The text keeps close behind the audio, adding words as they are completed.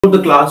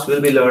The class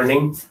will be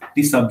learning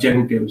the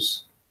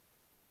subjunctives.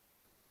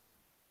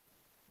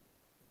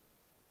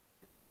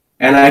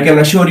 And I can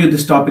assure you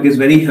this topic is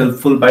very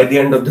helpful. By the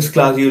end of this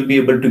class, you'll be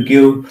able to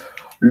give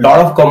a lot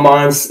of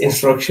commands,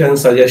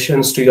 instructions,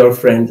 suggestions to your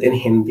friends in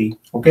Hindi.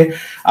 Okay.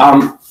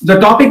 The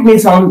topic may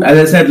sound, as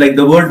I said, like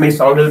the word may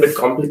sound a little bit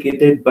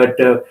complicated, but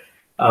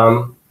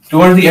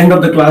towards the end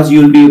of the class,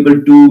 you'll be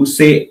able to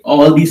say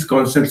all these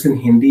concepts in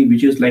Hindi,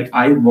 which is like,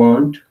 I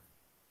want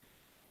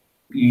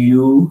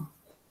you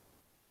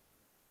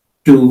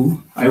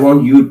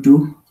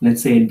to,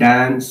 let's say,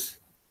 dance,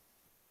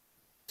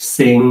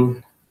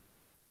 sing,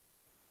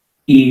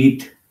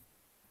 eat,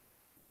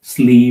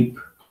 sleep,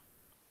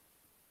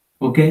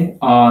 okay,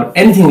 or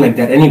anything like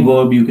that, any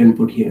verb you can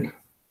put here.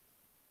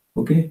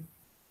 Okay,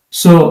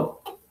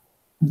 so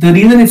the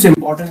reason it's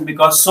important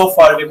because so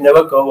far we've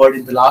never covered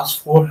in the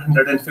last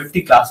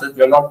 450 classes,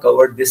 we have not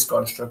covered this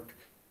construct.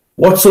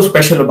 What's so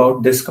special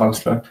about this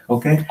construct?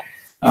 Okay,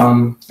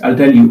 I'll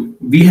tell you,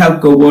 we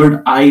have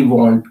covered I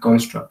want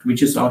construct,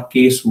 which is our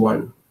case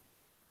one.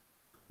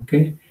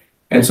 Okay,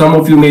 and some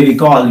of you may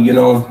recall,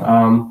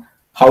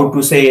 how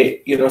to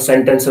say,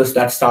 sentences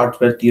that start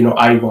with,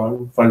 I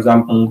want. For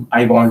example,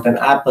 I want an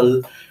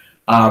apple.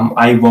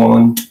 I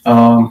want,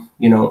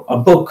 a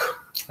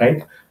book,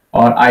 right?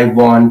 Or I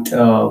want,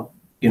 a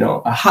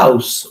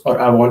house, or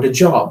I want a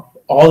job.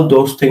 All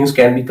those things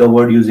can be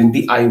covered using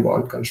the I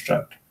want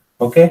construct.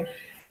 Okay.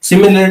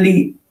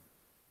 Similarly,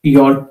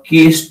 your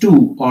case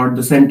two or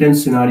the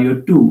sentence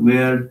scenario two,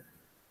 where,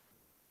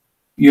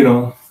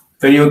 when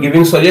you're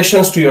giving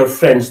suggestions to your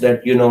friends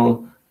that,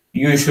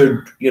 you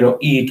should,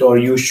 eat, or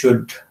you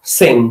should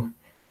sing,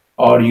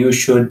 or you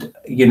should,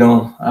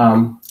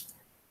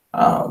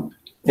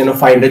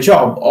 find a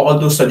job. All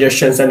those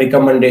suggestions and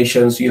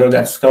recommendations,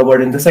 that's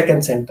covered in the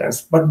second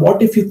sentence. But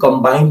what if you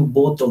combine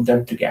both of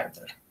them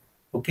together?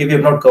 Okay, we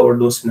have not covered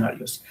those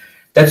scenarios.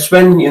 That's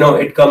when,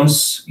 it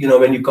comes,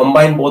 when you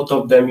combine both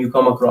of them, you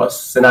come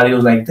across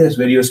scenarios like this,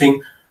 where you're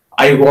saying,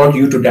 I want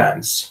you to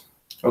dance.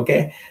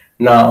 Okay,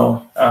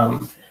 now,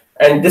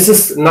 and this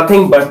is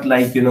nothing but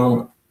like,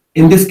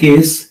 in this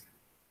case,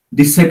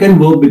 the second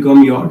verb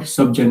become your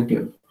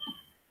subjunctive.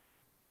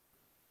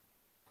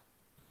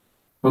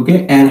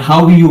 Okay, and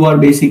how you are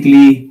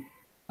basically,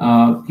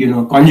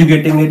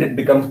 conjugating it, it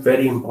becomes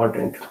very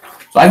important.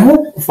 So I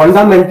hope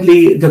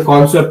fundamentally the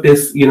concept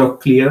is,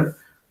 clear.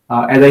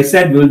 As I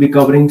said, we will be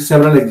covering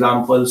several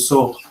examples.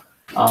 So,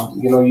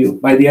 you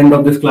by the end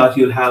of this class,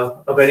 you'll have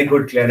a very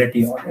good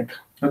clarity on it.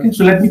 Okay,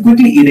 so let me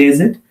quickly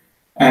erase it,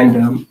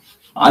 and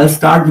I'll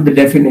start with the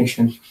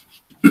definition.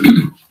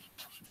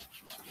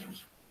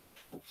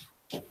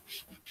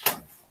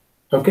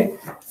 Okay,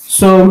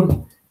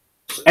 so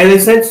as I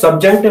said,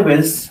 subjunctive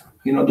is,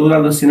 those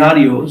are the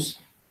scenarios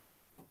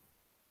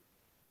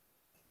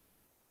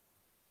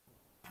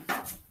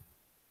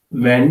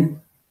when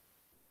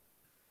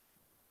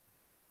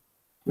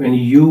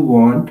you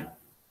want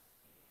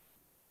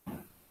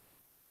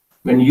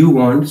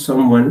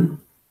someone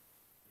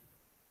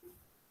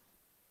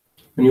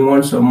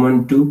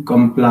to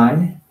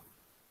comply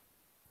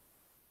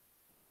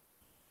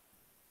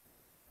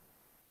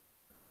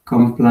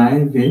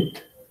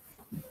with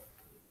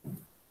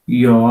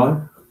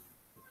your,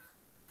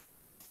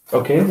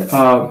 okay,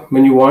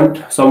 when you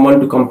want someone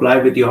to comply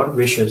with your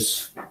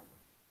wishes.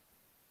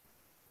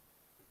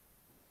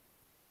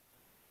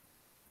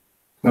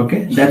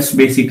 Okay, that's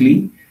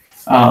basically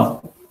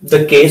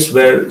the case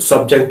where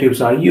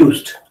subjunctives are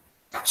used.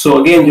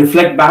 So again,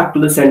 reflect back to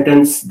the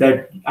sentence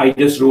that I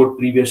just wrote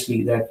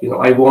previously, that,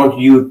 I want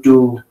you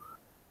to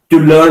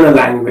learn a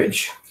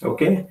language.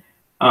 Okay,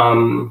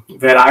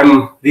 where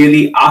I'm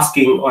really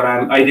asking, or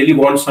I really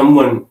want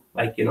someone,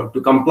 like,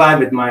 to comply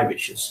with my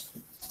wishes.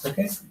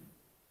 Okay,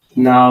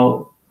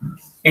 now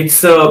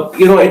it's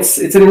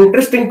it's an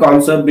interesting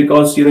concept,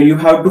 because you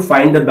have to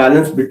find the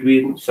balance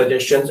between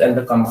suggestions and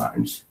the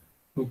commands.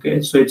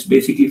 Okay, so it's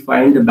basically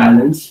find the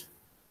balance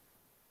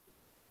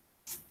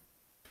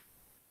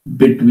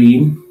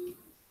between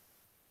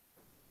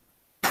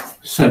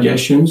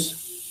suggestions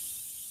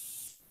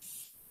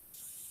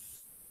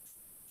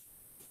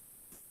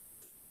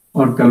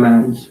or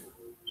commands.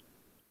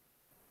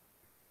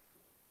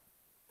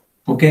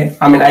 Okay,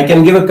 I mean, I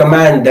can give a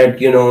command that,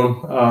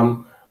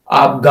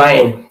 aap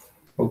gaye.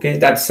 Okay,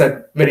 that's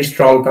a very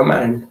strong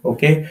command.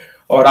 Okay,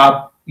 or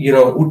aap,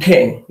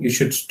 uthe, you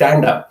should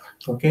stand up.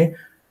 Okay,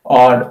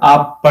 or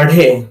aap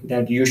padhe,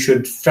 that you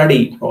should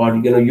study, or,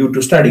 you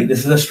to study.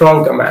 This is a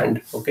strong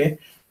command. Okay,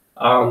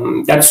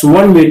 that's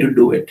one way to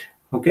do it.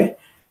 Okay,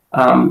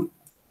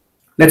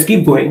 let's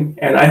keep going,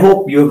 and I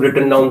hope you have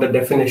written down the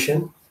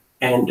definition.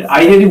 And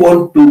I really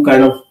want to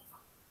kind of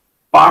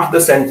part the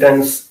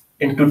sentence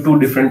into two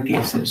different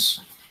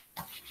cases.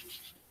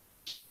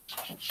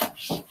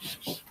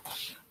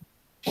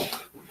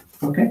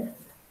 Okay,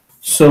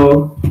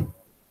 so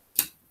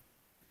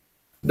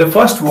the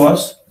first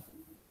was,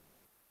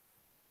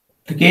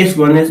 the case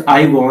one is,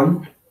 I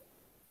want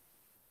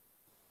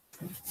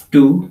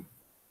to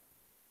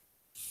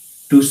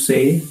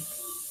say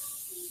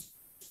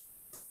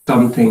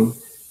something.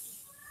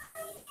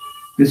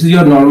 This is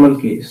your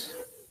normal case.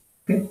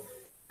 Okay.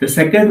 The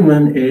second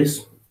one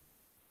is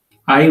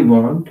I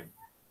want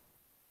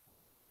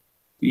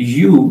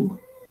you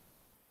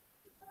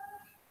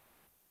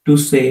to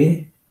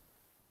say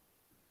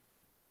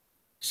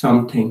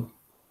something.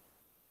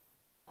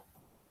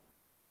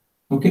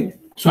 Okay.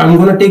 So I'm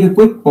going to take a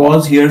quick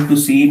pause here to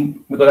see,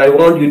 because I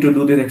want you to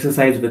do this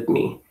exercise with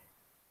me.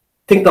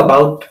 Think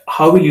about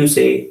how will you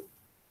say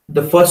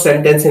the first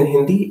sentence in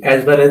Hindi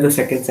as well as the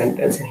second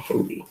sentence in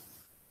Hindi.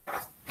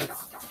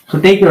 So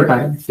take your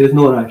time. There's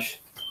no rush.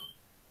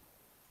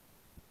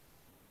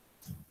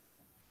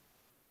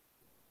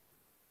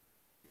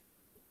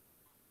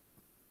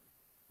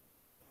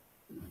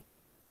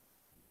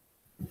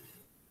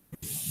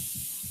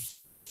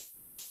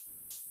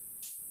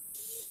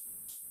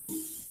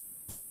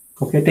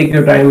 Okay, take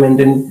your time and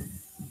then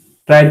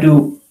try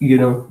to,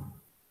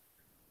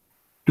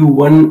 do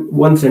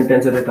one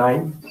sentence at a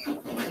time.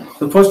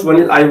 The first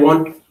one is I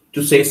want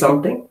to say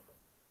something.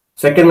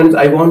 Second one is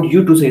I want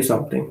you to say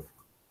something.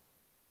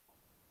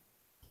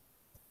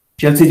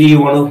 Chelsea, do you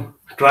want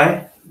to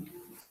try?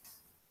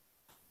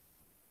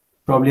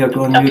 Probably have to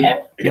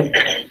unmute. Okay. Yep.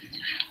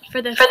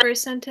 For the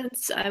first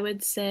sentence, I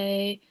would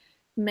say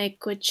मैं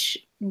कुछ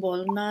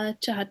बोलना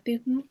चाहती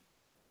हूँ.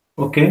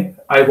 Okay,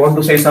 I want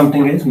to say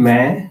something is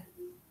मैं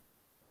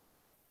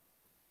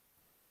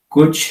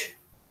कुछ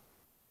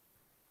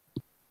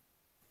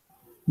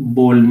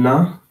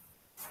बोलना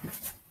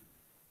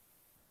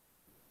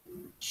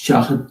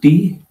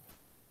चाहती.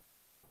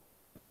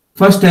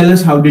 First, tell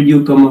us how did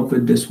you come up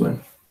with this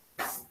one?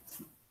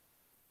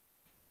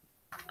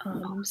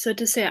 So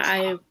to say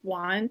I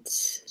want,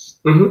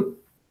 Mm-hmm.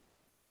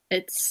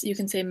 it's, you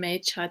can say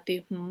मैं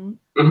चाहती हूँ.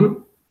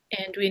 Mm-hmm.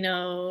 And we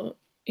know,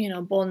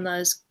 बोलना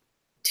is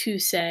to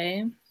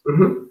say.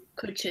 Mm-hmm.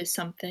 कुछ is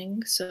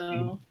something.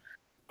 So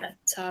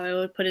that's how I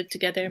would put it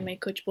together. मैं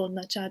कुछ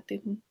बोलना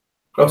चाहती हूँ.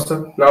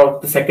 Awesome. Now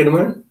the second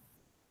one.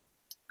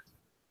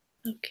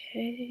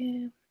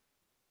 Okay.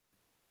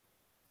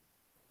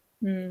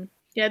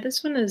 Yeah,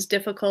 this one is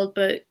difficult,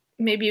 but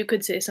maybe you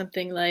could say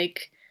something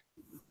like,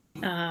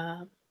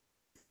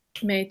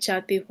 मैं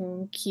चाहती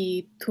हूँ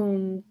कि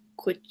तुम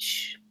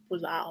कुछ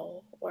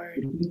बुलाओ, or.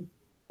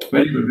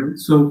 Very good.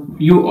 So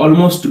you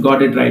almost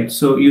got it right.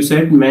 So you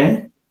said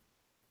मैं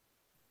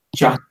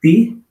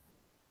चाहती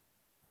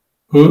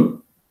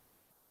हूँ.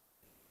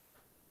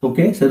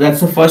 Okay, so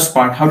that's the first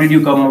part. How did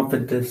you come up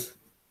with this?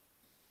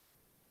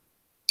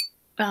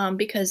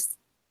 Because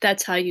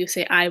that's how you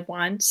say I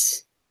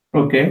want.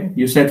 Okay,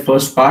 you said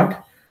first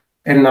part,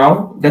 and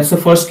now that's the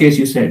first case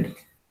you said,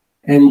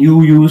 and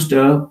you used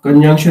a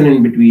conjunction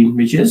in between,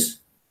 which is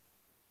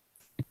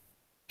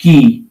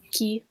ki.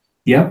 Ki.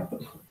 Yep.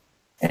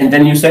 And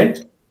then you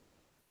said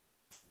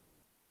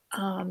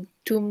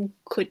तुम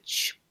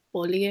कुछ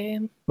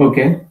बोलिए.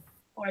 Okay.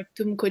 Or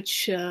तुम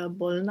कुछ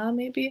बोलना,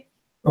 maybe.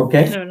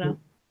 Okay. I don't know.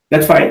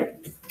 That's fine.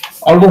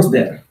 Almost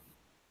there,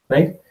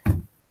 right?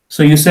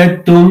 So you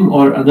said tum,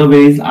 or other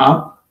ways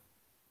aap,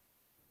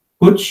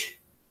 kuch,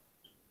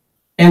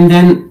 and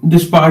then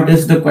this part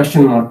is the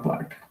question mark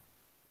part,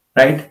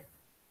 right?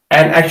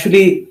 And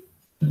actually,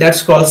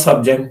 that's called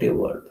subjunctive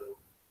verb.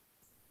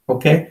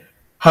 Okay.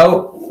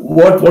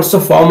 What's the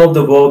form of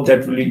the verb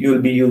that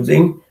you'll be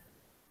using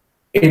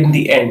in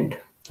the end?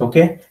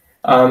 Okay.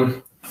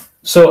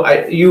 So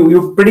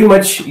you pretty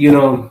much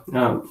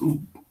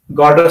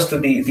got us to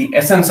the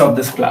essence of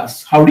this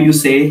class. How do you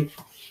say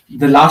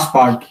the last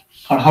part,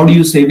 or how do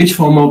you say which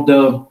form of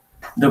the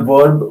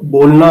verb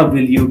bolna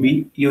you'll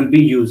be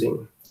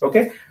using?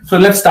 Okay, so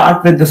let's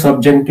start with the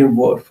subjunctive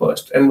verb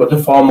first, and what the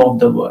form of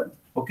the verb.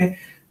 Okay,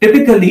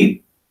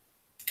 typically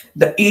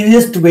the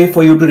easiest way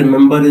for you to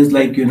remember is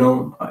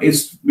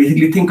is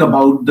basically think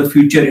about the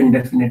future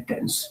indefinite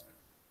tense.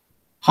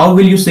 How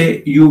will you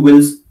say you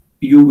will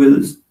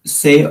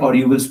say, or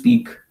you will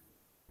speak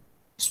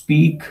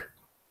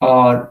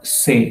or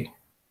say?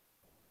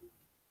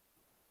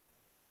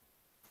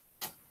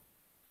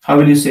 How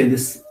will you say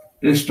this?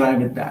 Let's try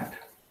with that.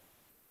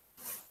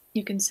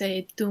 You can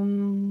say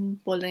तुम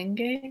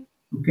बोलेंगे.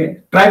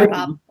 Okay, try with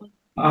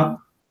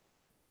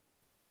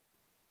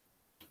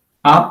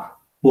आप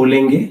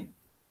बोलेंगे,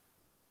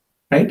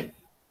 right?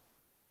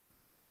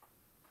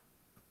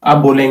 आप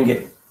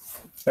बोलेंगे,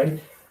 right?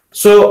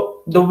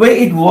 So the way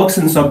it works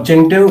in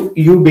subjunctive,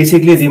 you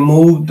basically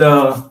remove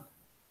the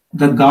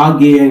ga,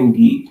 ge, and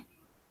gi.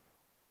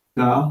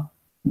 Ga,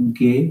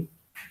 ge,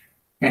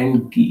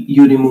 and gi.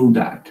 You remove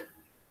that.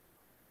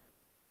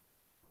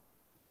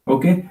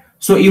 Okay.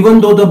 So even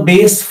though the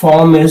base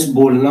form is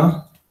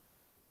bolna,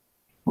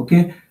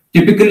 okay,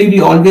 typically we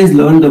always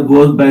learn the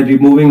verb by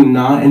removing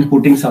na and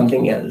putting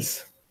something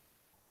else,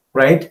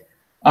 right?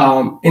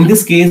 In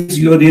this case,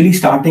 you are really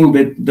starting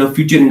with the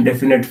future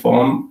indefinite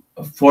form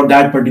for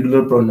that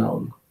particular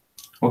pronoun,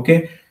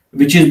 okay,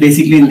 which is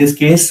basically in this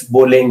case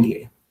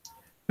bolenge.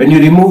 When you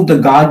remove the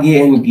ga, ge,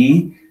 and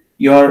gi,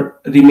 your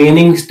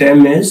remaining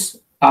stem is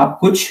aap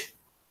kuch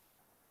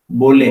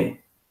bole.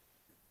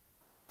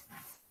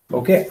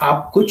 Okay,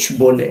 aap kuch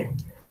bole.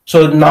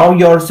 So now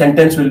your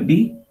sentence will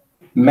be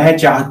मैं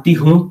चाहती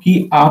हूं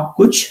कि आप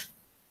कुछ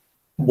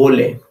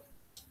बोले.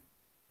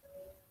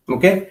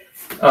 Okay,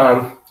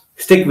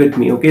 stick with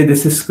me. Okay,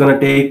 this is gonna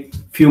take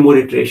few more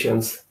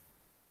iterations.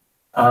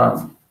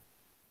 Um,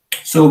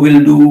 so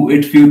we'll do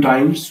it few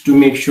times to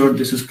make sure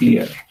this is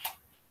clear.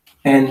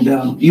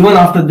 And even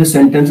after this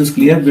sentence is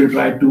clear, we'll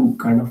try to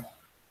kind of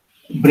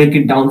break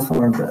it down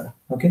further.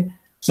 Okay,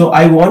 so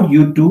I want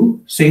you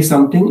to say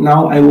something.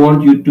 Now I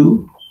want you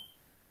to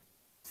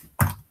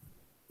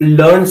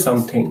learn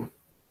something.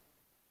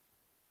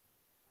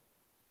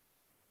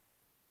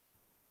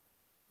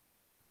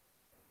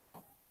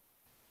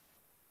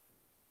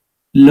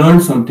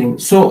 Learn something.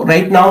 So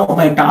right now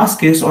my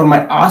task is, or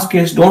my ask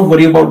is, don't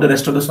worry about the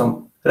rest of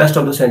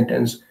the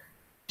sentence.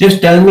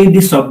 Just tell me the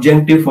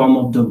subjunctive form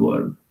of the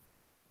verb.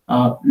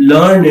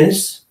 Learn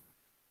is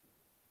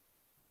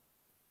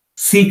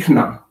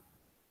सीखना.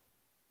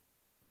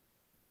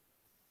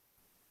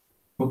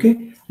 Okay,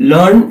 to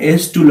learn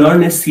is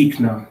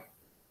सीखना.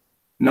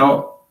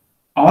 Now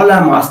all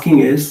I'm asking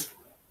is,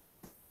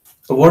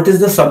 what is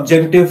the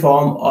subjunctive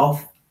form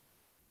of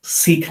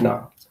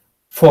सीखना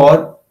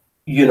for,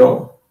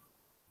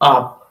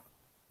 आप?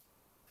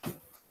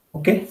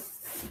 Okay,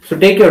 so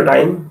take your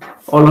time,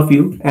 all of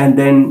you, and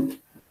then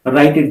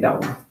write it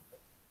down.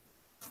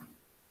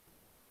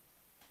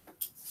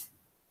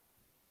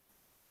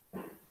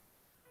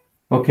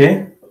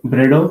 Okay,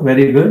 Bredo,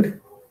 very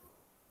good.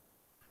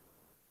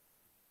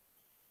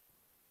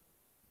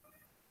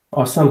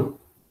 Awesome.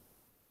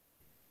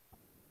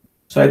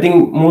 So I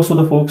think most of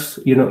the folks,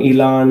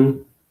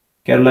 Elan,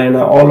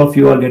 Carolina, all of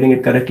you are getting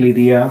it correctly,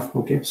 Ria.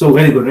 Okay, so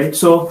very good, right?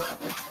 So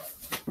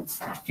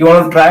you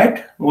want to try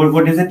it?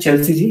 What is it,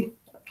 Chelsea ji?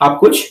 आप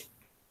कुछ?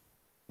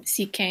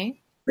 सीखें.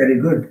 Very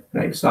good,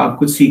 right? So आप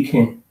कुछ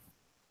सीखें.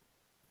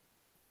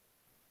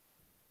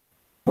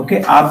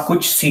 Okay, आप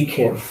कुछ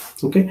सीखें.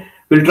 Okay,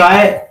 we'll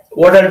try.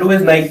 What I'll do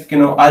is, like,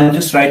 I'll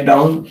just write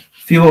down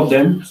few of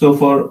them. So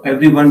for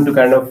everyone to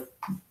kind of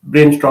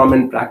brainstorm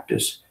and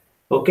practice.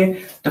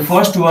 Okay, the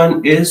first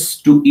one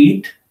is to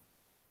eat.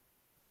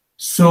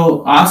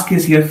 So ask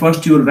is here.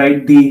 First you will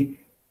write the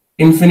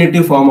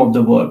infinitive form of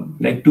the verb.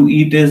 Like to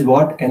eat is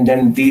what, and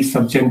then the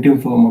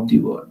subjunctive form of the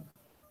verb.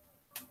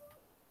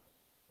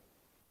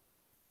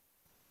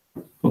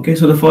 Okay,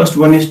 so the first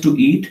one is to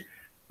eat.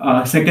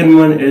 Second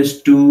one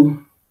is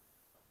to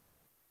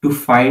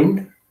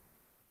find.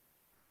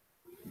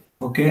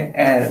 Okay,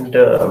 and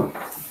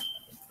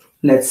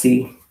let's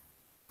see,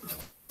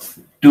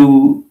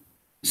 to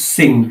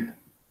sing.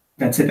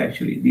 That's it,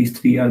 actually. These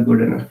three are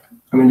good enough.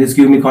 I mean, this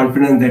gives me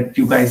confidence that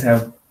you guys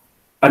have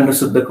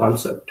understood the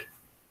concept.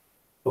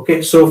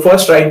 Okay, so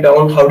first write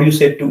down how do you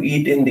say to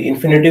eat in the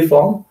infinitive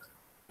form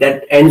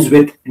that ends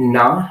with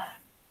na.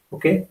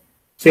 Okay,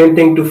 same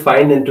thing to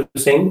find and to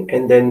sing,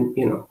 and then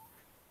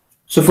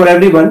So for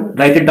everyone,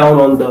 write it down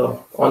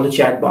on the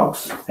chat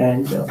box,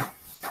 and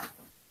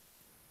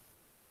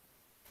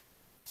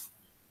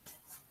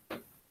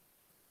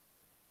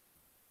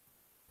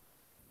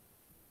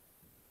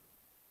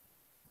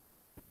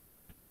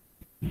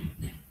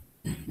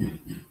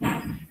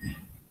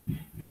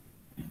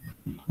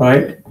all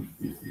right.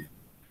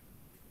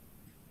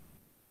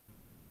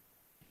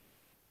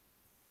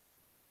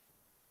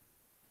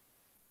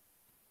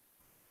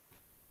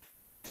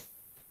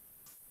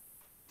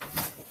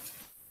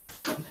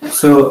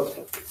 So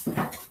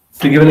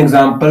to give an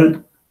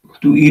example,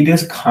 to eat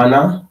is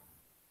khana.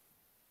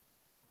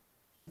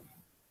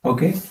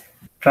 Okay,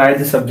 try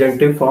the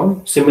subjunctive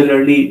form.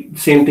 Similarly,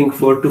 same thing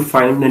for to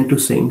find and to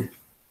sing.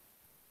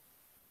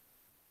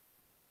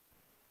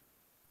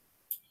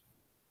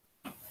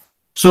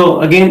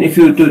 So again, if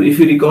you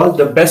recall,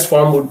 the best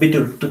form would be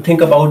to think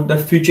about the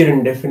future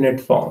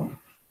indefinite form.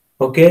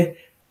 Okay,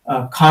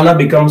 khana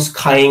becomes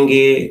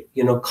khayenge,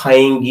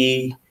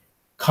 khayengi,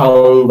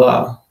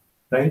 khaunga,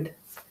 right?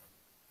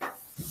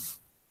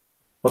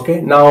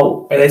 Okay,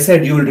 now as I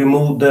said, you will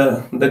remove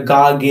the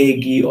ga, ge,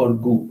 gi, or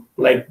gu,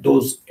 like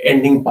those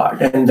ending part,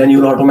 and then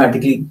you'll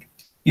automatically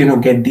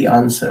get the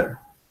answer.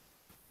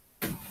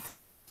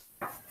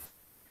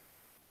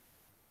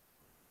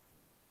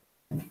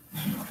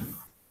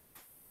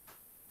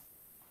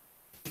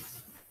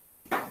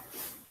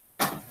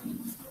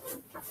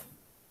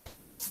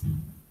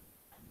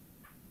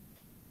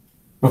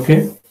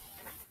 Okay.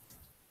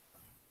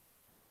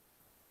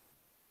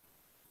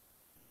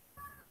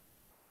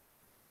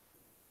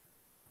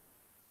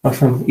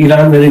 Awesome.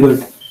 Iran, very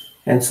good.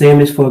 And same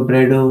is for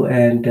Bredo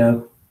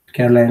and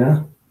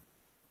Carolina.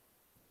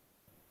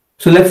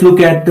 So let's look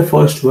at the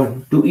first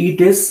one. To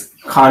eat is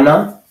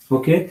khana.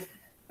 Okay.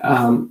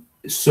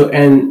 So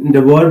and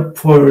the verb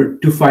for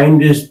to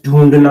find is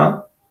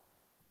dhundna.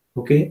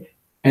 Okay.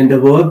 And the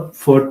verb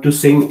for to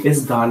sing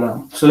is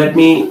gana. So let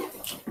me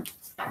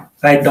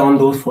write down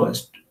those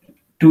first.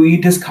 To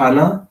eat is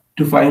khana.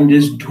 To find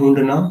is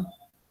dhundna.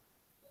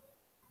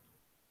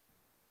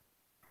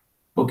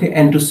 Okay.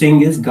 And to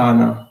sing is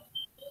gana.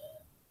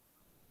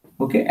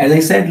 Okay, as I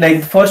said,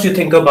 like first you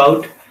think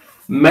about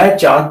मैं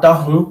चाहता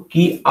हूं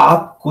कि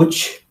आप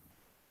कुछ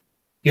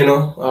you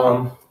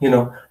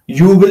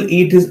You will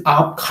eat is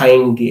आप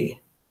खाएंगे.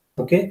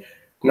 Okay.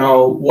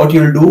 Now what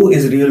you'll do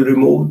is you'll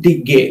remove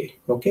the gay.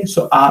 Okay.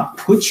 So आप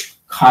कुछ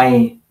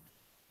खाएं.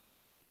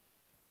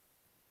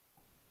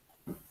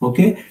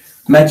 Okay.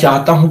 मैं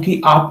चाहता हूं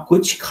कि आप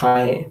कुछ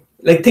खाएं.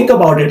 Like think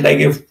about it. Like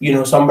if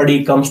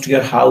somebody comes to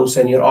your house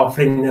and you're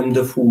offering them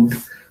the food.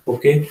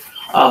 Okay.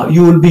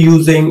 You will be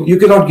using. You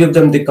cannot give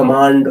them the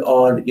command,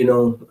 or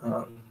you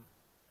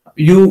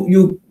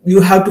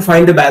have to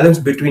find a balance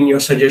between your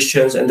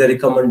suggestions and the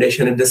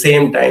recommendation at the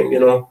same time.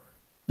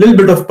 Little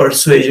bit of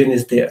persuasion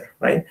is there,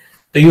 right?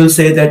 So you will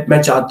say that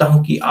मैं चाहता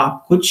हूं कि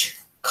आप कुछ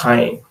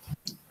खाएं.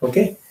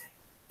 Okay.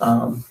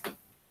 um,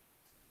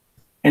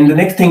 and the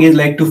next thing is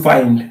like to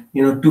find.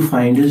 To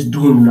find is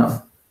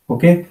ढूंढना.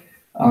 Okay.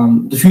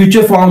 The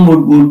future form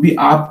would be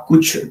आप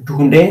कुछ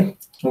ढूंढें.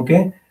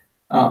 Okay.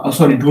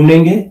 Sorry,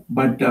 ढूंढेंगे,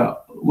 but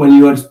when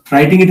you are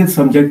writing it in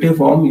subjunctive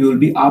form, you will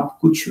be आप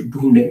कुछ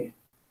ढूंढें.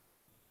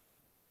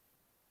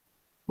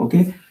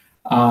 Okay.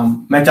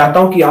 मैं चाहता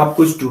हूं कि आप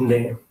कुछ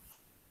ढूंढें.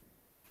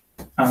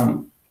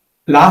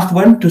 Last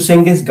one to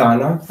sing is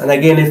Ghana. And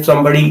again, if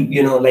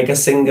somebody, like a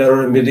singer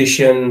or a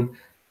musician,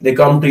 they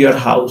come to your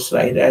house,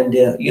 right? And,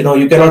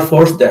 you cannot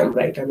force them,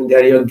 right? I mean,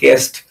 they're your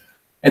guest.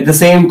 At the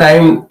same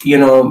time, you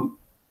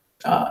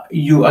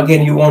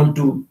want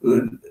to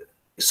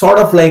sort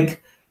of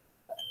like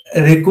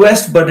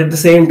request, but at the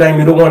same time,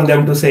 you don't want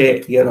them to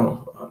say,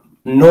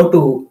 no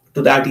to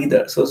that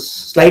either. So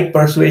slight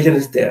persuasion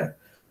is there.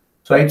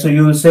 Right? So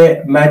you will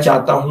say, मैं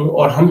चाहता हूं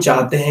और हम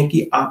चाहते हैं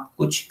कि आप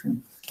कुछ,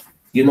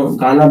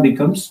 गाना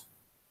becomes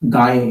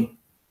गाएं.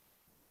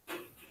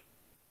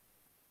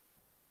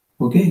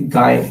 Okay,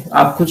 गाएं.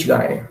 आप कुछ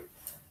गाएं.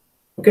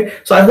 Okay.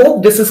 So I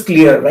hope this is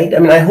clear, right? I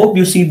mean, I hope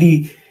you see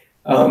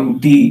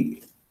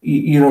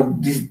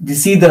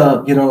see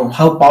the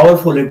how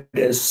powerful it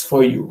is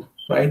for you,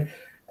 right?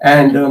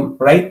 And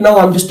right now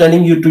I'm just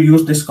telling you to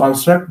use this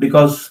construct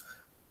because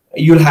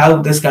you'll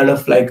have this kind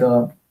of like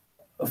a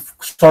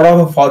sort of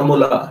a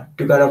formula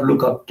to kind of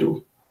look up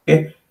to.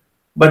 Okay.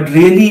 But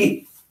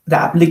really the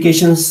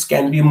applications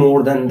can be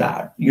more than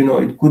that.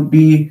 It could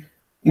be,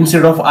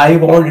 instead of I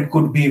want, it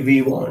could be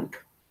we want.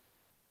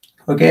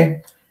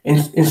 Okay.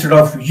 Instead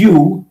of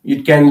you,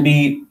 it can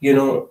be, it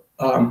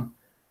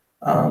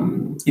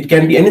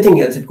can be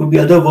anything else. It could be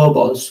other verb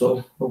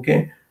also.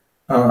 Okay.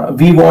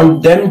 We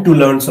want them to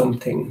learn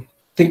something.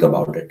 Think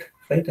about it,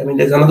 right? I mean,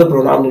 there's another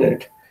pronoun in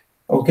it.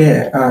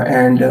 Okay.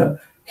 And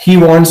he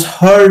wants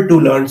her to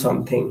learn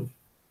something.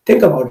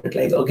 Think about it.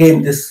 Like,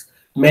 again, this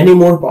many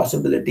more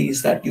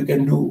possibilities that you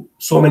can do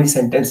so many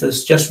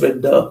sentences just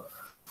with the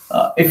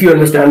if you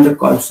understand the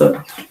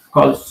concept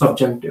called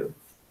subjunctive.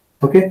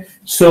 Okay.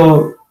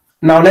 So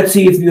now let's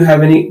see if you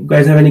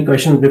guys have any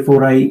questions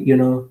before I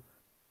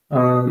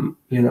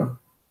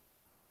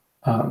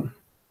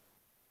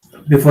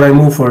before I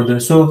move further.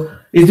 So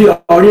is the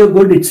audio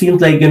good? It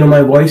seems like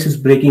my voice is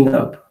breaking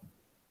up.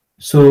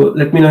 So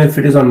let me know if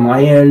it is on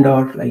my end,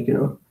 or like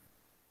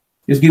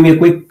just give me a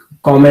quick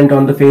comment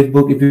on the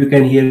Facebook if you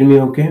can hear me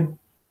okay.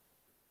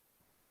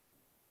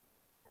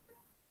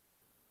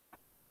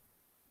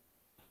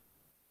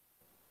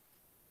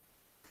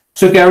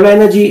 So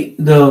Carolina ji,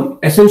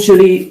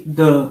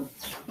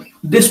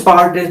 this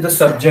part is the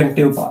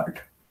subjunctive part.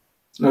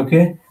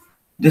 Okay,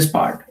 this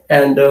part,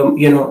 and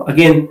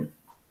again,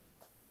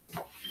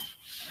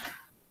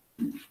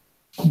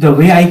 the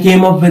way I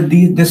came up with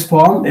this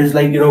form is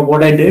like,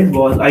 what I did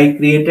was I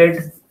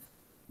created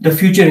the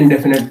future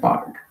indefinite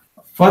part.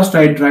 First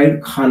I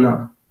tried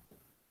khana.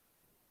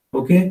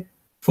 Okay,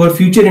 for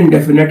future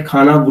indefinite,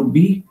 khana would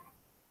be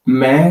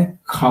मैं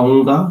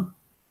खाऊंगा.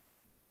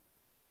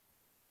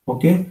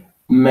 Okay,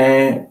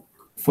 मैं,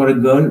 for a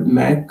girl,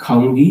 मैं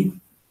खाऊंगी.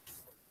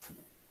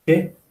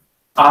 Okay,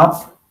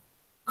 आप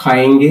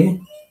खाएंगे.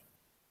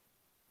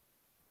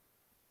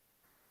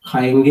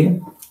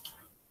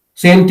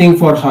 Same thing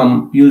for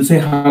हम. You'll say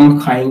हम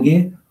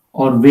खाएंगे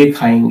or वे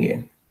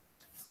खाएंगे.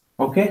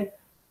 Okay.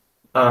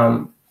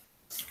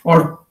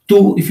 Or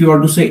तू, if you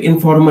want to say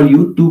informal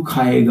you, तू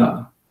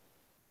खाएगा.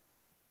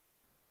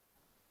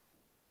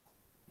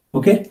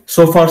 Okay.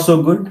 So far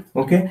so good.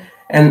 Okay.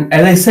 And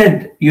as I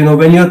said,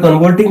 when you're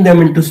converting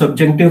them into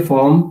subjunctive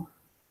form,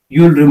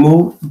 you'll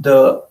remove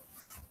the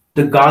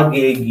ga,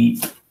 ge,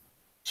 gi.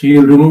 So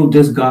you'll remove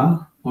this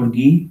ga or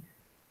gi.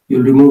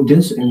 You'll remove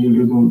this and you'll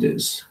remove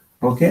this.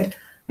 Okay.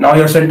 Now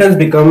your sentence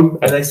become,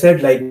 as I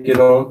said, like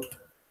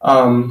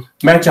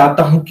मैं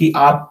चाहता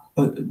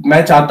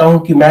हूं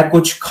कि मैं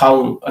कुछ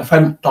खाऊं. If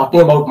I'm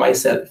talking about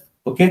myself,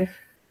 okay,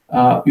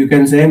 you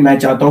can say मैं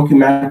चाहता हूं कि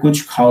मैं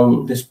कुछ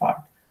खाऊं, this part.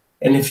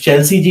 And if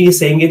Chelsea ji is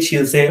saying it,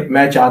 she'll say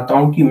मैं चाहता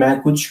हूं कि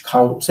मैं कुछ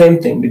खाऊं. Same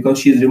thing, because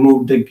she's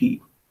removed the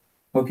ki.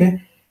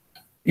 Okay.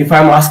 If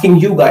I'm asking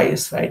you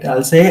guys, right,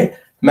 I'll say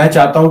मैं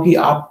चाहता हूं कि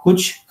आप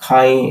कुछ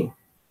खाएं.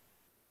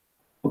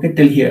 Okay,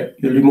 till here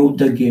you remove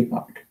the ge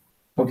part.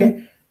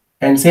 Okay.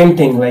 And same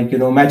thing, like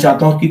मैं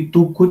चाहता हूं कि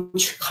तू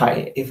कुछ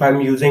खाए. If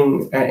I'm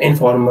using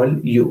informal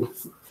you.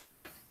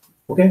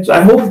 Okay. So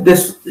I hope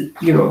this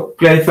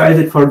clarifies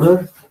it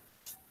further.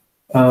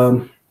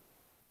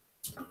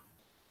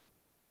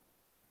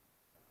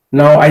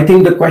 Now I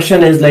think the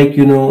question is like,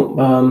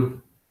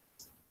 Elan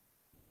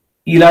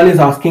is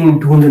asking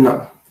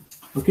dhundna.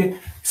 Okay,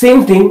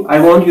 same thing. I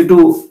want you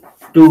to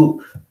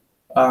to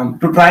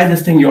try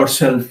this thing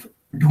yourself.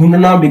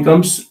 Dhundna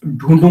becomes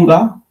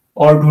dhundunga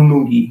or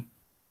dhundungi.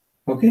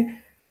 Okay,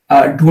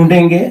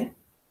 dhundenge.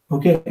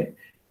 Okay,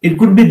 it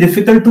could be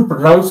difficult to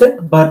pronounce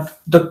it,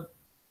 but the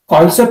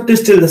concept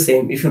is still the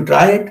same. If you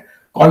try it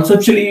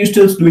conceptually, you're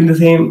still doing the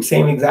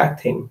same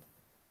exact thing.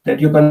 That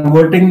you're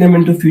converting them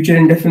into future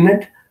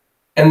indefinite,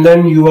 and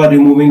then you are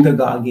removing the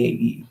ga ge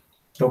gi.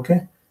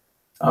 Okay.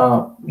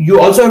 You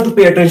also have to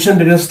pay attention.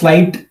 There is a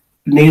slight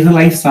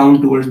nasalized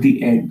sound towards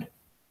the end.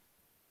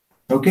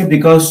 Okay,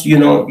 because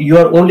you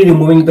are only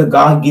removing the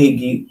ga ge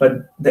gi,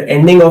 but the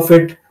ending of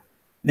it,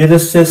 there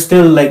is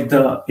still like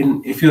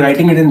if you're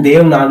writing it in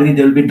Devanagari,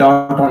 there will be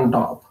dot on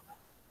top,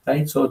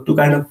 right? So to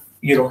kind of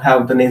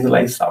have the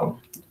nasalized sound.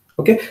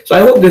 Okay, so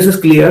I hope this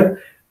is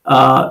clear,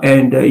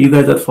 and you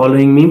guys are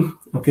following me.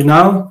 Okay,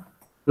 now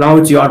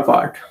it's your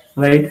part,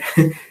 right?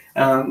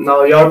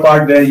 Now your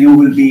part where you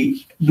will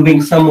be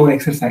doing some more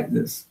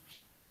exercises.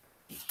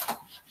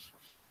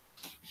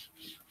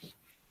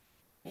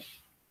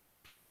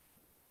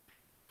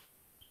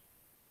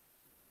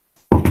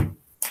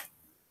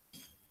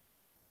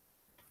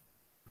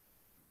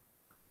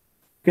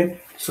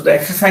 Okay, so the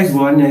exercise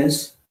one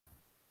is,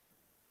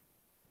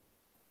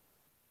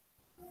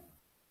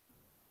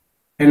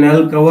 and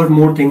I'll cover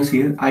more things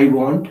here. I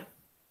want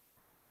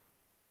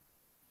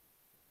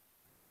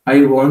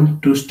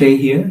to stay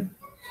here.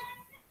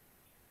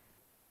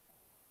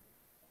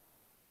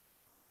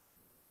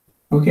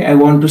 Okay, I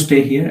want to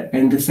stay here.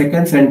 And the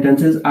second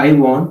sentence is, I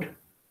want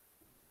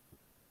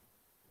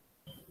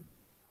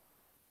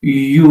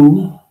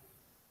you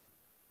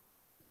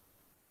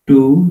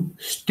to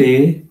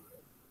stay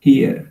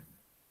here.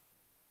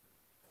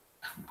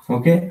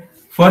 Okay,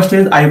 first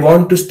is I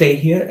want to stay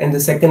here, and the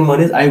second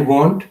one is I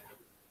want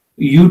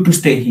you to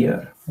stay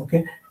here.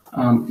 Okay,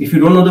 if you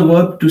don't know the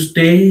verb to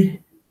stay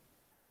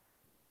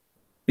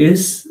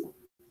is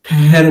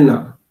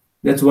ठहरना.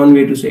 That's one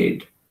way to say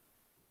it.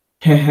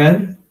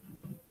 ठहरना.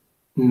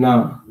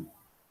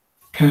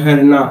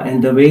 ठहरना.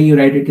 And the way you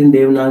write it in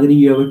Devanagari,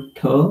 you have a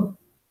th,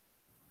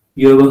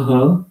 you have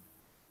a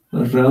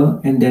h,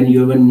 r, and then you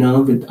have a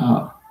n with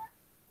a.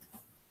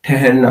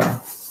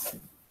 ठहरना.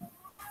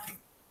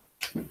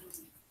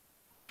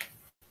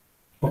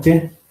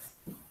 Okay.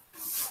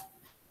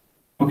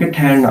 Okay,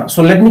 ठहरना.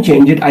 So let me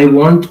change it. I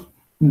want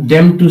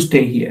them to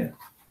stay here,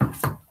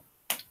 so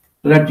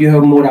that you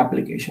have more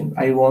application.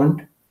 I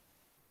want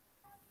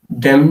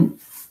them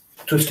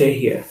to stay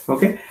here.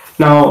 Okay.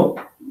 Now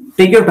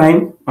take your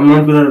time. I'm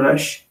not gonna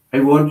rush. I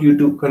want you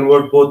to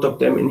convert both of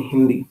them in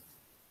Hindi.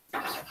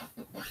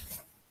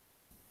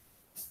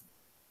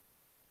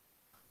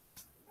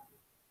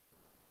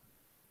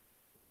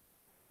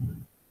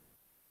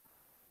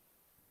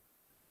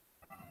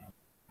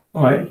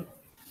 All right.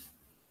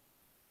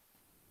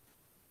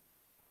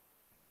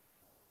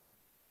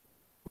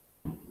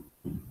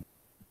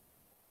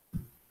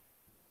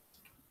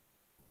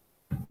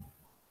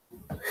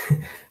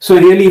 So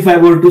really, if I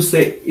were to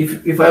say,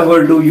 if I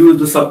were to use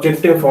the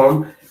subjective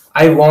form,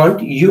 I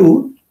want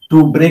you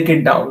to break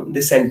it down,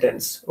 the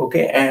sentence.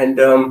 Okay, and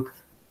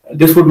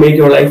this would make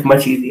your life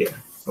much easier.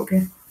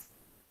 Okay.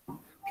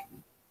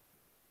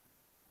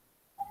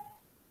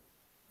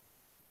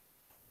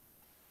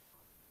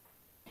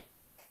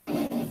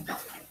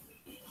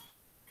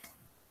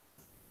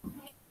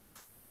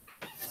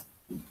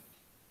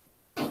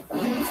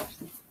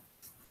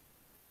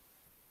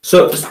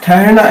 So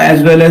sthana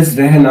as well as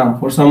rehna,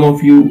 for some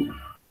of you,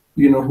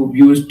 who've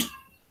used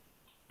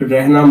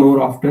rehna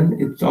more often,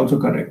 it's also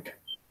correct.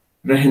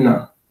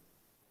 Rehna.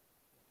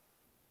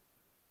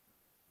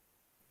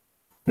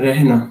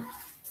 Rehna.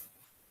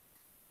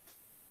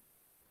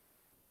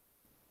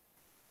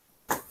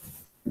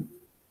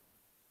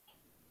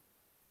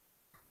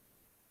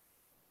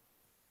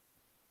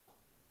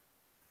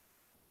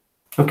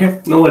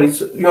 Okay, no worries.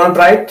 So you want to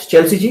try it,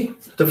 Chelsea Ji?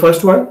 The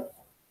first one?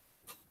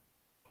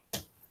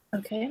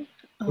 Okay.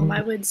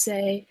 I would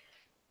say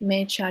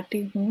मैं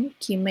चाहती हूँ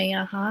कि मैं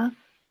यहाँ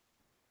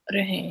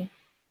रहे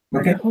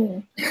Okay.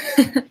 रहूँ.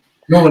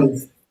 No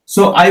worries.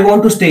 So I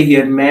want to stay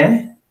here.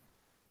 मैं.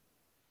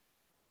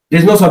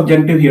 There's no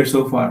subjunctive here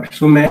so far.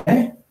 So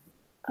मैं.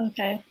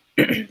 Okay.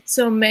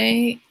 So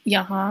मैं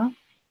यहाँ.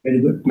 Very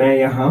good. मैं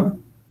यहाँ.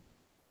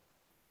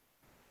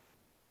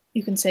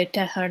 You can say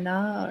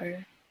ठहरना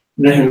or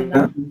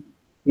रहना.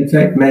 That's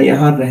right. मैं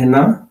यहाँ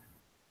रहना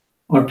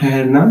और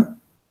ठहरना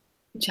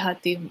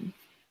चाहती हूँ.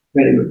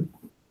 Very good.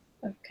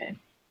 Okay.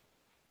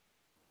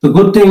 The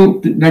good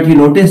thing that you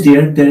noticed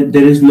here,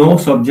 there is no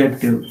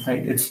subjective,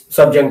 right? It's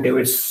subjunctive.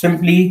 It's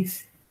simply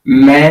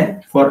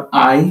मैं for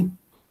I,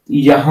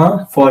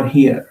 यहाँ for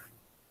here.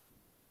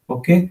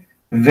 Okay.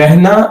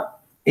 रहना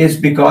is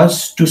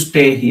because to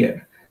stay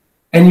here.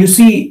 And you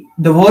see,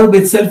 the verb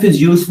itself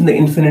is used in the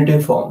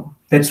infinitive form.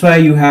 That's why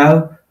you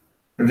have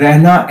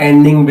रहना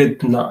ending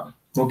with na.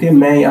 Okay,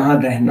 मैं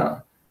यहाँ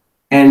रहना.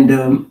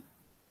 And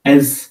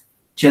as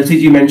Chelsea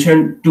ji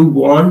mentioned to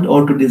want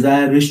or to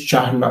desire is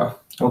chahna.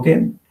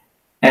 Okay.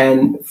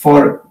 And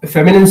for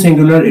feminine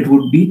singular, it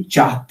would be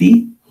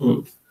chahti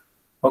hu.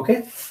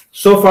 Okay.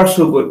 So far,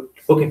 so good.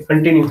 Okay.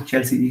 Continue,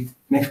 Chelsea ji.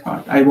 Next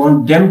part. I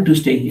want them to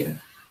stay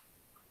here.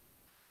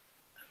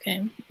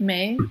 Okay.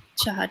 मैं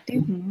चाहती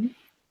हूँ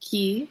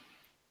कि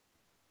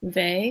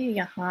वे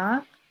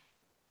यहाँ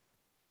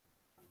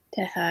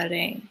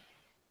ठहरें.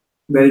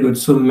 Very good.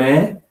 So,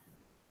 मैं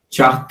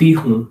चाहती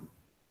हूँ.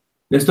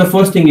 That's the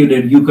first thing you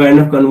did. You kind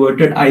of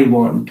converted I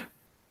want.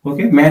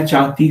 Okay. मैं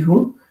चाहती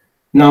हूँ.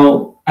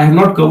 Now, I have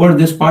not covered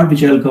this part,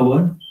 which I'll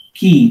cover.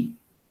 Ki.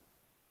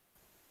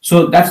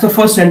 So that's the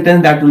first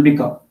sentence that will be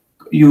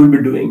you will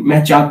be doing.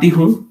 मैं चाहती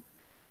हूँ,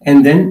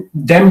 and then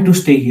them to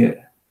stay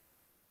here.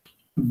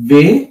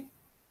 वे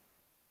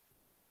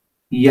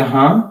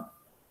यहाँ.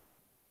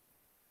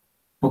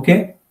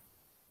 Okay.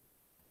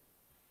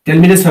 Tell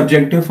me the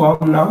subjunctive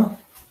form now.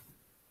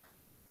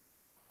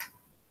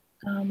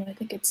 I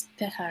think it's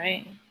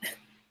ठहरें.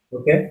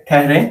 Okay.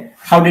 ठहरें.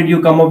 How did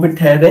you come up with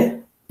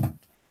ठहरें?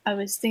 I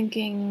was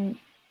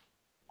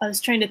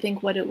trying to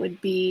think what it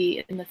would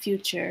be in the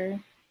future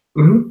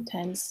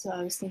tense. So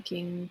I was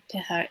thinking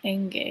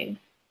ठहरेंगे.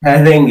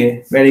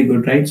 ठहरेंगे. Very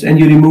good, right? And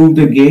you remove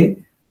the gay,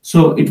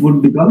 so it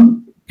would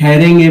become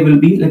ठहरेंगे will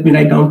be. Let me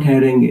write down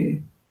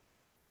ठहरेंगे.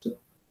 So,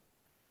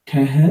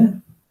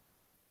 ठहरेंगे.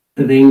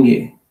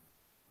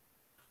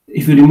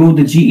 If you remove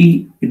the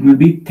ge, it will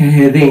be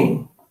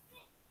ठहरें,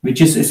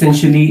 which is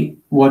essentially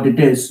what it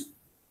is.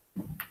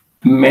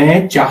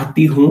 मैं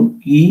चाहती हूँ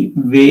कि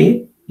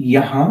वे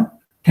यहाँ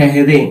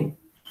ठहरें.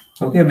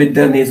 Okay, with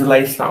the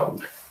nasalized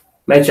sound.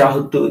 मैं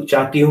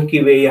चाहती हूँ कि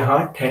वे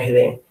यहाँ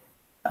ठहरें.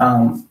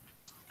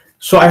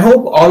 So I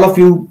hope all of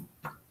you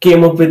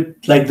came up with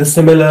like the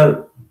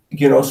similar,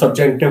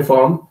 subjunctive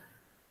form.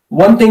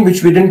 One thing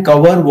which we didn't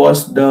cover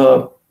was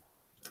the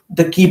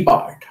key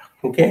part.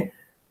 Okay.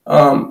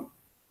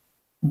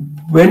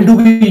 When do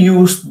we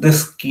use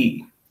this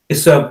key?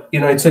 It's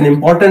an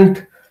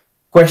important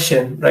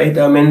question, right?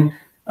 I mean,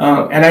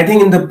 and I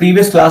think in the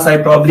previous class I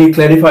probably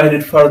clarified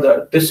it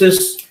further.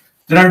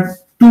 There are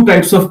two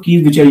types of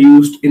keys which are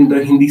used in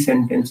the Hindi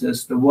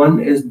sentences. The one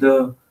is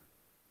the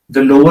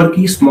lower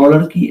key,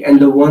 smaller key, and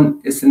the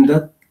one is in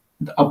the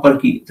upper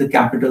key, the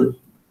capital,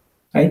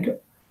 right?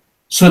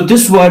 So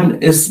this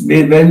one is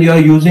when you are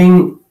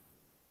using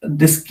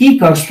this key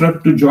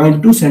construct to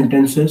join two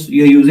sentences,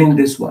 you're using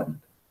this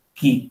one,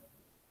 key.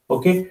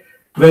 Okay.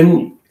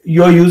 When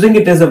you're using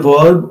it as a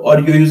verb or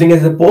you're using it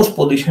as a post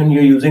position,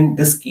 you're using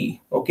this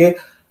key. Okay.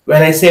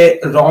 When I say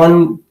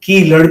Ron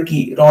ki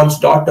ladki, Ron's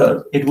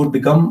daughter, it would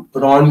become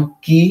Ron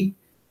ki,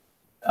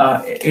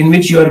 in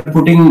which you are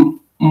putting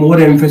more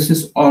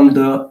emphasis on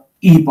the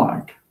E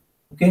part.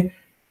 Okay.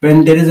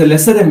 When there is a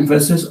lesser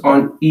emphasis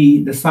on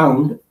E, the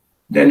sound,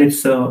 then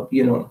it's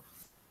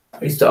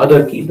it's the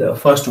other key, the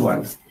first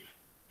one.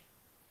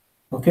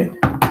 Okay.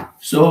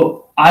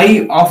 So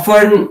I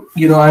often,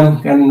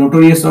 I'm kind of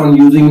notorious on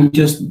using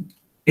just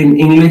in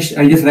English,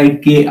 I just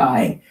write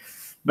KI.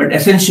 But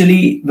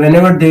essentially,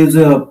 whenever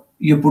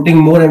you're putting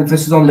more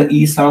emphasis on the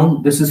E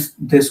sound, this is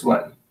this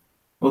one.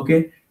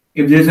 Okay.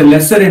 If there's a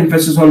lesser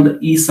emphasis on the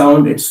E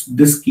sound, it's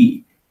this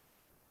key.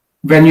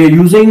 When you're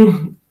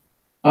using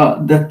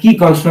the key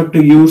construct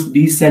to use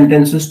these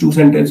two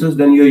sentences,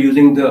 then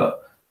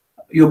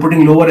you're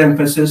putting lower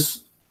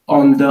emphasis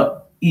on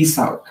the E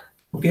sound.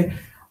 Okay.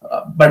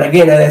 But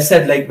again, as I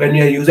said, like when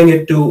you're using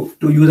it to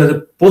use as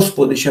a post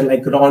position,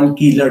 like Ron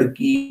ki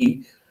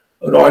ladki,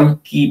 Ron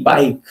ki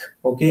bike,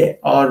 okay,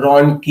 or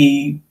Ron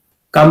ki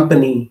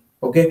company,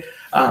 okay,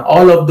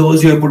 all of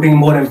those you're putting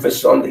more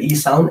emphasis on the E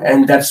sound,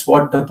 and that's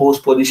what the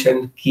post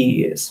position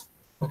key is.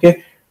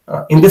 Okay.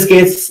 In this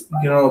case,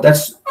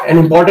 that's an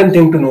important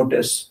thing to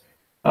notice.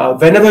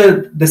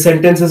 Whenever the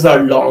sentences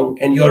are long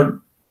and you're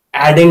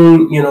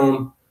adding,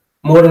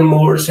 more and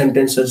more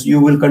sentences,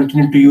 you will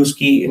continue to use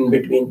key in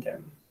between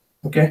them.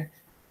 Okay.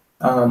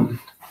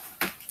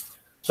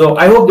 So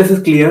I hope this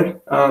is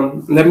clear.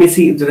 Let me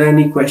see if there are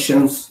any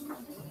questions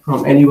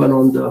from anyone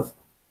on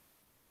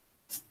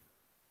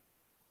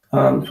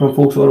from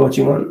folks who are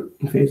watching on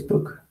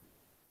Facebook.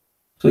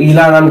 So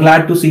Ilan, I'm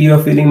glad to see you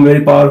are feeling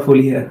very powerful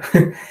here.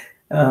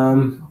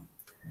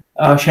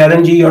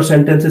 Sharon ji, your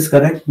sentence is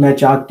correct. मैं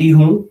चाहती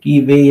हूँ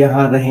कि वे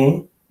यहाँ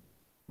रहें.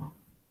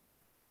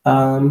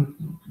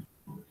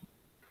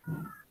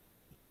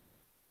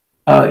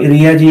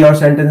 रिया जी, your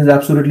sentence is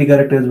absolutely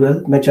correct as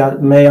well.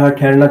 मैं यहाँ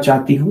ठहरना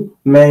चाहती हूँ.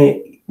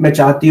 मैं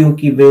चाहती हूँ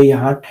कि वे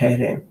यहाँ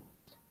ठहरें.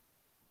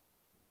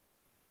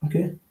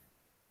 Okay.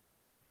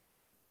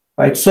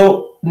 Right.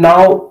 So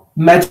now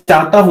मैं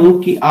चाहता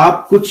हूँ कि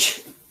आप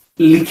कुछ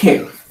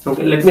लिखें.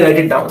 Okay. Let me write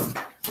it down.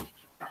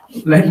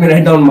 Let me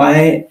write down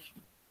my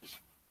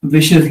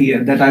wishes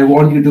here that I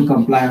want you to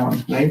comply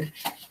on. Right.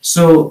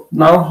 So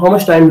now, how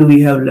much time do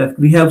we have left?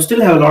 We still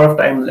have a lot of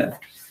time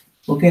left.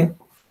 Okay.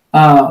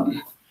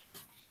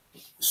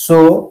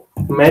 So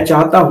मैं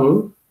चाहता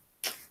हूँ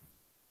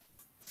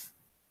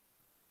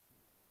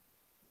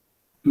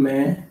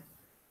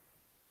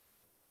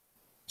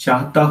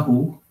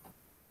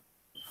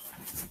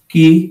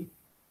कि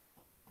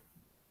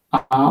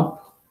आप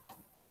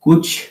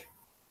कुछ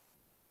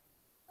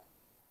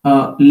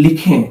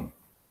लिखें.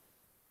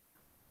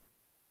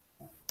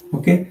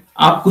 Okay,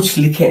 आप कुछ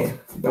लिखें.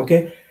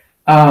 Okay,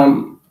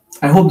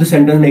 I hope the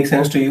sentence makes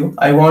sense to you.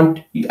 I want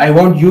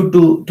you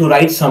to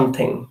write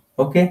something.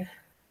 Okay,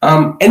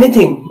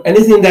 anything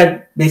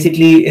that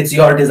basically it's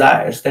your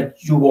desires, that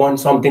you want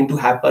something to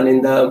happen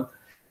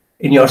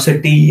in your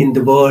city, in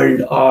the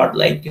world, or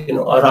like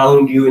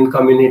around you in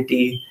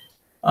community.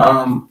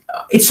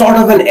 It's sort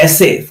of an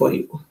essay for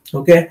you.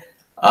 Okay,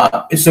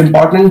 it's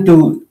important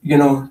to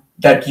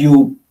that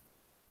you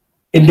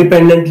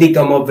independently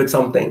come up with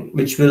something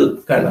which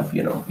will kind of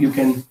you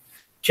can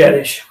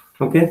cherish.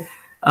 Okay,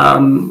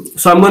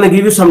 so I'm going to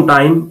give you some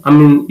time. I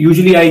mean,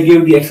 usually I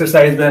give the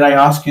exercise where I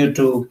ask you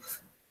to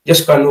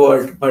just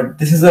convert, but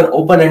this is an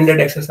open-ended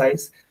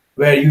exercise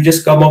where you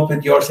just come up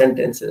with your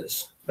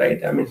sentences,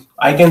 right? I mean,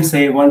 I can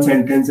say one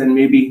sentence and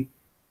maybe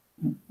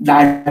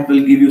that will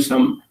give you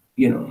some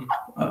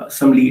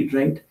some lead,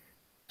 right?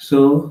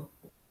 So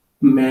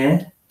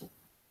मैं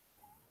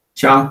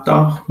चाहता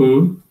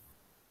हूँ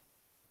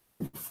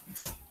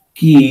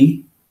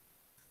कि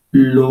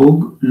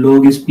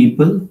लोग is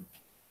people,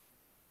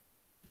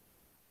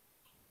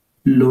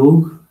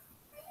 लोग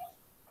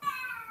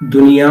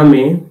दुनिया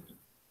में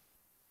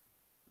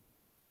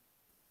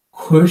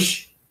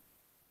खुश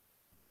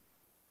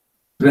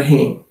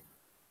रहें.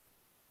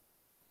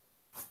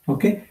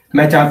 ओके,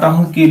 मैं चाहता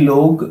हूं कि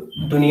लोग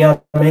दुनिया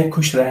में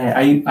खुश रहें.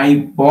 I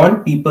want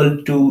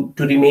people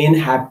to remain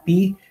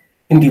happy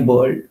in the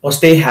world, or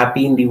stay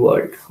happy in the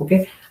world. Okay,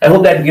 I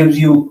hope that gives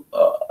you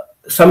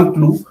some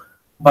clue.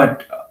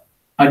 But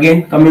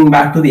again, coming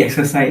back to the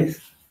exercise,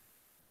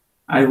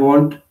 I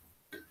want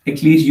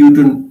at least you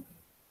to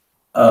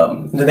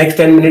the next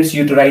 10 minutes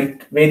you to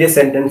write various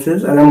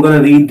sentences, and I'm going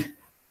to read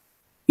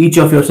each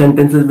of your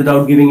sentences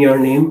without giving your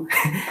name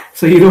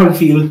so you don't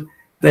feel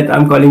that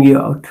I'm calling you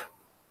out.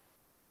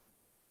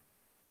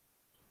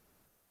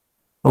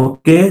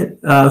 Okay,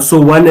 so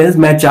one is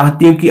मैं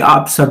चाहती हूँ कि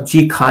आप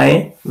सब्जी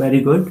खाएं.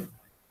 Very good.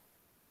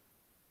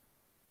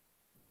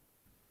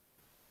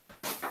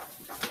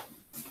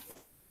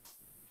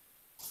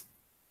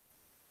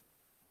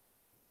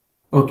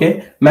 Okay,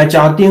 मैं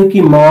चाहती हूँ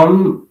कि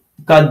मॉम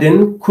का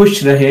दिन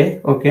खुश रहे.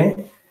 Okay,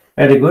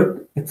 very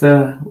good. It's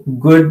a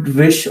good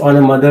wish on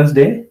a Mother's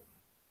Day.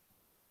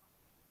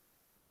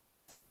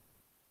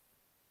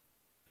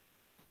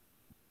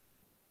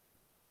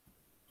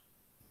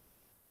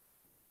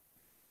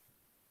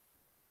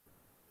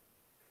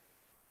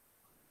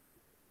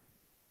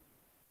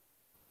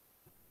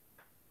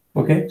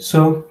 Okay, so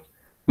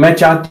मैं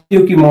चाहती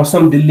हूँ कि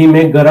मौसम दिल्ली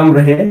में गर्म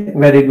रहे.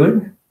 Very good.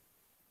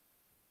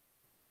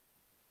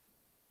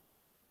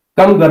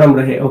 कम गर्म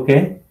रहे.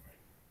 Okay.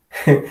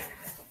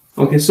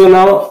 Okay, so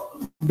now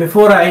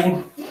before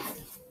I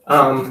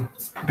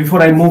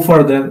move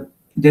further,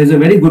 there's a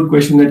very good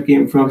question that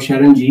came from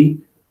Sharon Ji.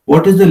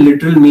 What is the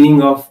literal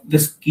meaning of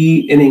this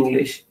key in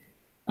English?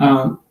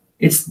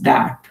 It's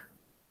that.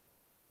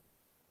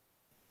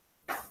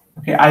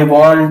 Okay, I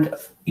want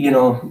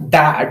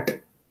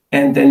that,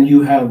 and then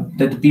you have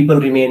that the people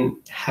remain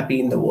happy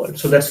in the world.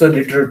 So that's the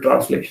literal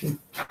translation.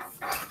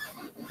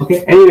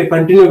 Okay. Anyway,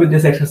 continue with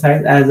this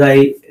exercise as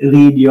I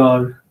read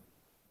your.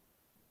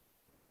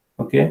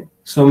 Okay.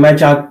 So मैं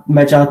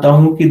चाहता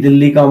हूँ कि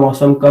दिल्ली का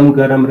मौसम कम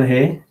गर्म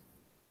रहे.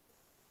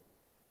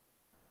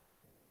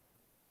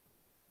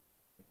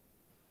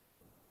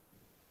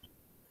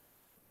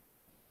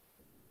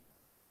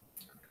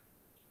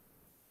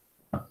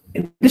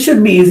 This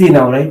should be easy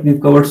now, right?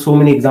 We've covered so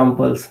many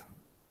examples.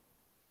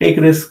 Take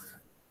risk.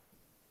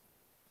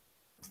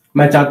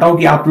 मैं चाहता हूं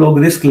कि आप लोग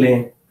रिस्क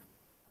लें.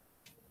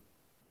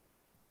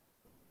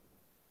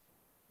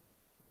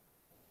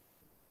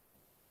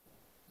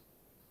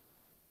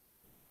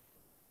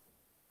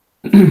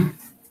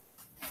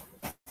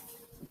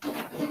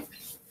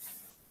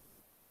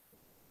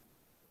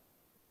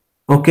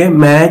 ओके,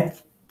 मैं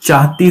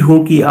चाहती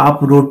हूं कि आप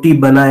रोटी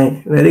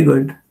बनाएं. Very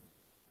good.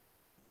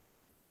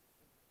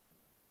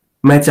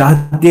 मैं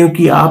चाहती हूं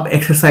कि आप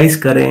एक्सरसाइज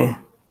करें.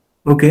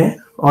 Okay,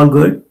 all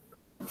good.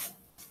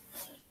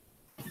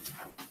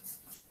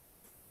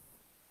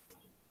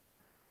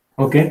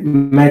 ओके,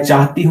 मैं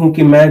चाहती हूं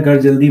कि मैं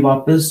घर जल्दी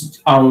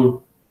वापस आऊं.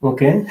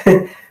 Okay.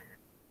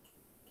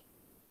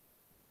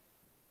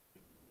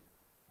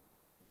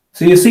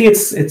 So you see,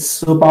 it's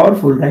so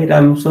powerful, right?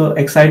 I'm so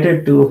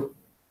excited to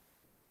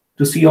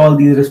see all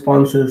these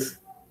responses.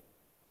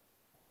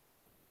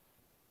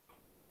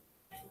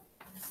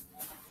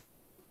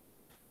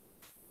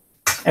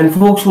 And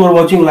folks who are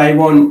watching live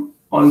on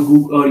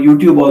Google,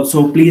 YouTube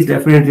also, please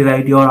definitely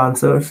write your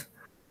answers.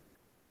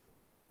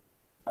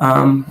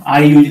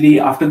 I usually,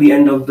 after the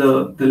end of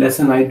the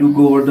lesson, I do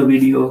go over the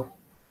video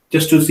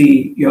just to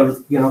see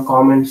your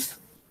comments.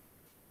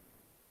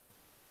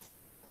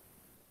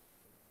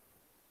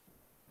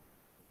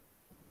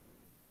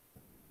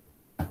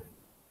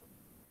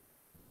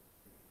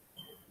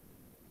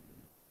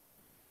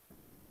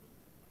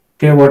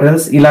 Okay, what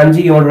else?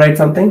 Ilanji, you want to write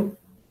something?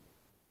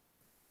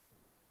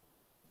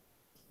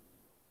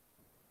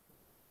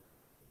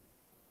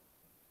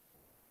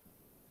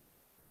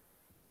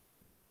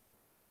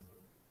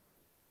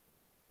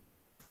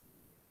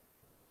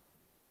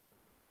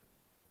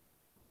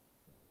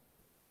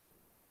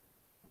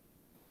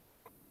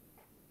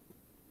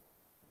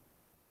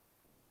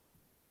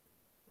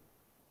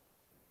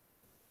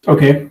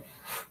 Okay,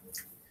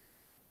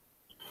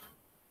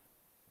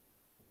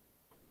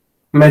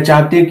 मैं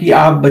चाहती हूँ कि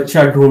आप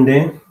बच्चा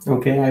ढूंढें.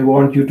 Okay, I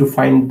want you to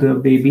find the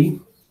baby.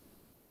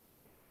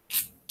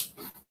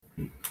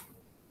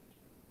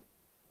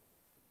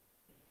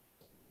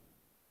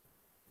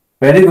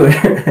 Very good.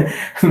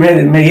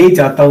 मैं यही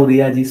चाहता हूँ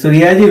रिया जी. सो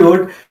रिया जी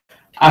रोड,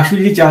 आशु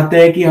जी चाहते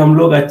हैं कि हम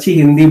लोग अच्छी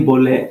हिंदी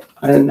बोलें.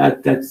 And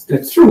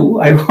that's true.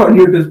 I want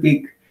you to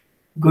speak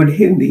good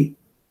Hindi.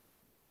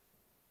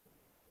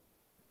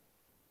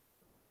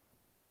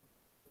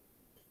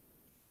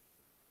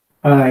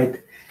 All right.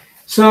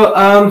 So,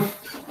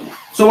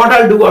 so what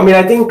I'll do, I mean,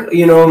 I think,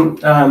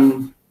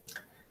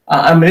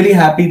 I'm really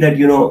happy that,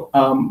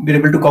 we're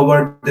able to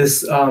cover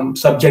this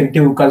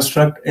subjunctive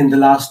construct in the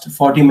last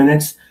 40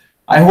 minutes.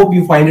 I hope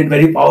you find it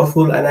very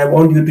powerful and I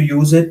want you to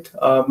use it.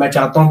 मैं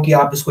चाहता हूँ कि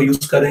आप इसको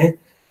use करें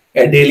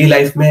daily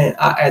life में,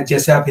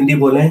 जैसे आप हिंदी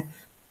बोलें.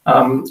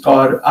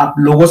 और आप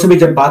लोगों से भी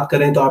जब बात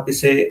करें तो आप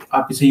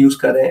इसे यूज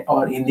करें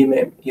और हिंदी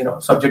में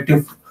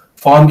सब्जेक्टिव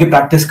फॉर्म की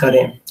प्रैक्टिस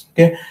करें.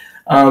 Okay.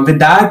 With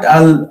that,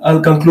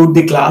 I'll conclude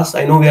the class.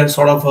 I know we are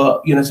sort of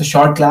it's a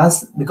short class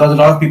because a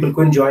lot of people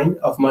couldn't join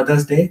of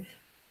Mother's Day.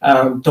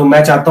 तो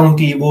मैं चाहता हूँ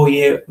कि वो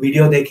ये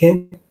वीडियो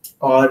देखें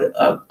और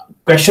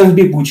questions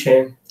भी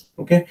पूछें.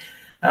 Okay.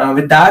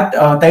 With that,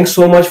 thanks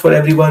so much for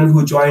everyone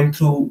who joined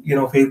through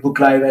Facebook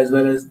Live as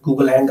well as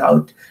Google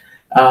Hangout.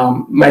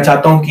 मैं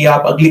चाहता हूँ कि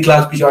आप अगली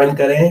क्लास भी ज्वाइन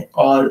करें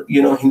और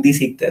हिंदी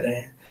सीखते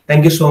रहें.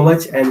 Thank you so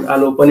much, and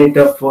I'll open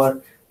it up for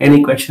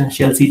any questions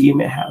Chelsea ji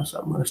may have. So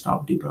I'm going to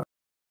stop the broadcast.